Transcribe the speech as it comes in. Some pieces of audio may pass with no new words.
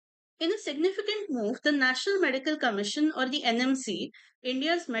In a significant move, the National Medical Commission, or the NMC,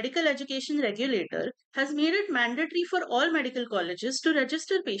 India's medical education regulator, has made it mandatory for all medical colleges to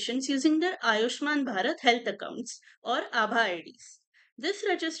register patients using their Ayushman Bharat Health Accounts, or ABHA IDs. This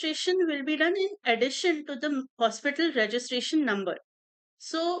registration will be done in addition to the hospital registration number.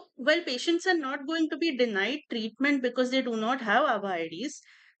 So, while patients are not going to be denied treatment because they do not have ABHA IDs,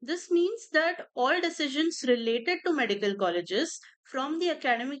 this means that all decisions related to medical colleges from the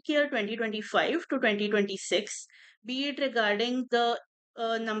academic year 2025 to 2026, be it regarding the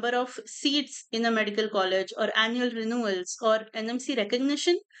number of seats in a medical college or annual renewals or NMC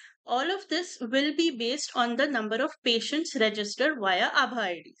recognition, all of this will be based on the number of patients registered via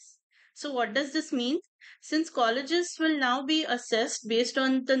ABHA IDs. So, what does this mean? Since colleges will now be assessed based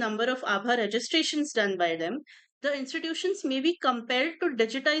on the number of ABHA registrations done by them, the institutions may be compelled to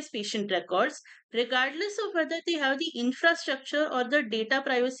digitize patient records regardless of whether they have the infrastructure or the data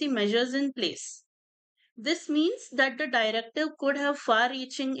privacy measures in place. This means that the directive could have far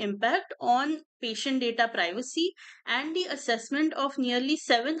reaching impact on patient data privacy and the assessment of nearly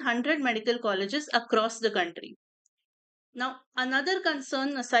 700 medical colleges across the country. Now, another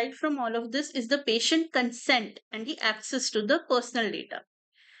concern aside from all of this is the patient consent and the access to the personal data.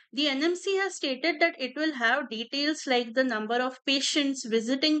 The NMC has stated that it will have details like the number of patients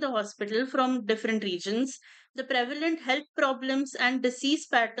visiting the hospital from different regions, the prevalent health problems and disease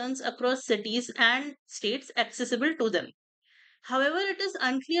patterns across cities and states accessible to them. However, it is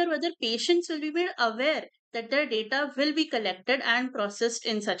unclear whether patients will be made aware that their data will be collected and processed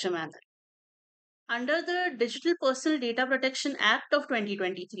in such a manner. Under the Digital Personal Data Protection Act of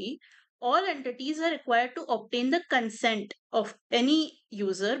 2023, all entities are required to obtain the consent of any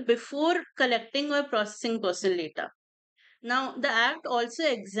user before collecting or processing personal data. Now, the Act also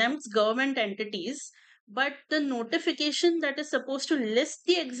exempts government entities, but the notification that is supposed to list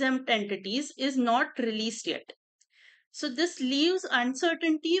the exempt entities is not released yet. So, this leaves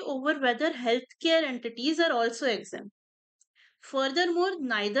uncertainty over whether healthcare entities are also exempt. Furthermore,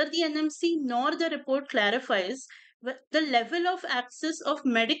 neither the NMC nor the report clarifies the level of access of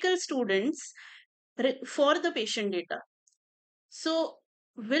medical students for the patient data. So,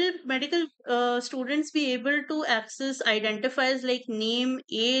 will medical students be able to access identifiers like name,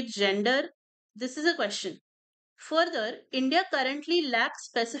 age, gender? This is a question. Further, India currently lacks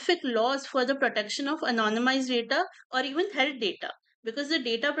specific laws for the protection of anonymized data or even health data because the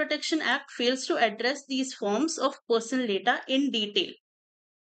Data Protection Act fails to address these forms of personal data in detail.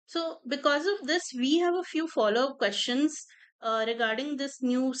 So, because of this, we have a few follow up questions regarding this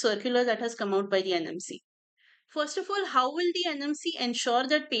new circular that has come out by the NMC. First of all, how will the NMC ensure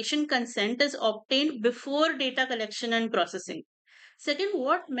that patient consent is obtained before data collection and processing? Second,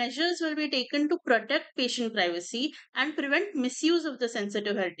 what measures will be taken to protect patient privacy and prevent misuse of the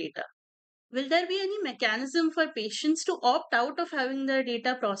sensitive health data? Will there be any mechanism for patients to opt out of having their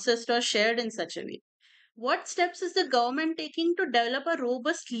data processed or shared in such a way? What steps is the government taking to develop a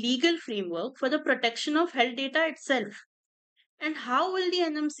robust legal framework for the protection of health data itself? And how will the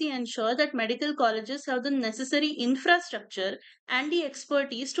NMC ensure that medical colleges have the necessary infrastructure and the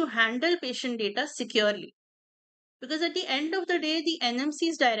expertise to handle patient data securely? Because at the end of the day, the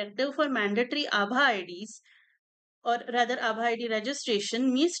NMC's directive for mandatory ABHA IDs, or rather ABHA ID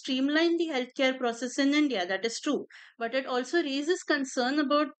registration, may streamline the healthcare process in India. That is true. But it also raises concern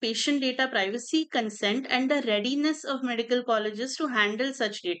about patient data privacy, consent, and the readiness of medical colleges to handle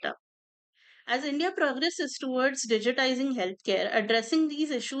such data. As India progresses towards digitizing healthcare, addressing these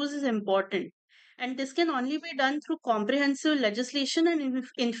issues is important. And this can only be done through comprehensive legislation and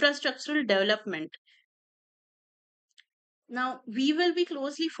infrastructural development. Now, we will be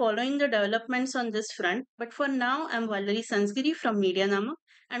closely following the developments on this front, but for now, I'm Valerie Sansgiri from MediaNama.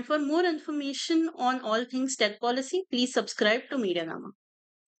 And for more information on all things tech policy, please subscribe to MediaNama.